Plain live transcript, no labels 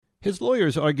His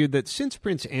lawyers argued that since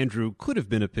Prince Andrew could have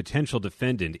been a potential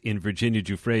defendant in Virginia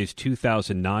Giuffre's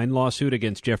 2009 lawsuit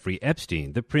against Jeffrey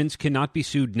Epstein, the prince cannot be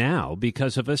sued now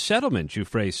because of a settlement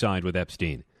Giuffre signed with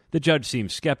Epstein. The judge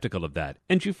seemed skeptical of that,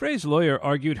 and Giuffre's lawyer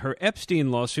argued her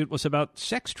Epstein lawsuit was about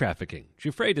sex trafficking.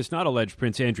 Giuffre does not allege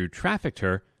Prince Andrew trafficked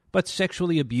her, but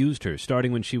sexually abused her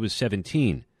starting when she was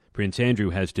 17. Prince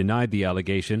Andrew has denied the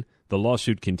allegation. The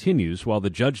lawsuit continues while the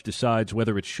judge decides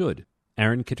whether it should.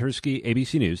 Aaron Katersky,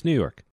 ABC News, New York.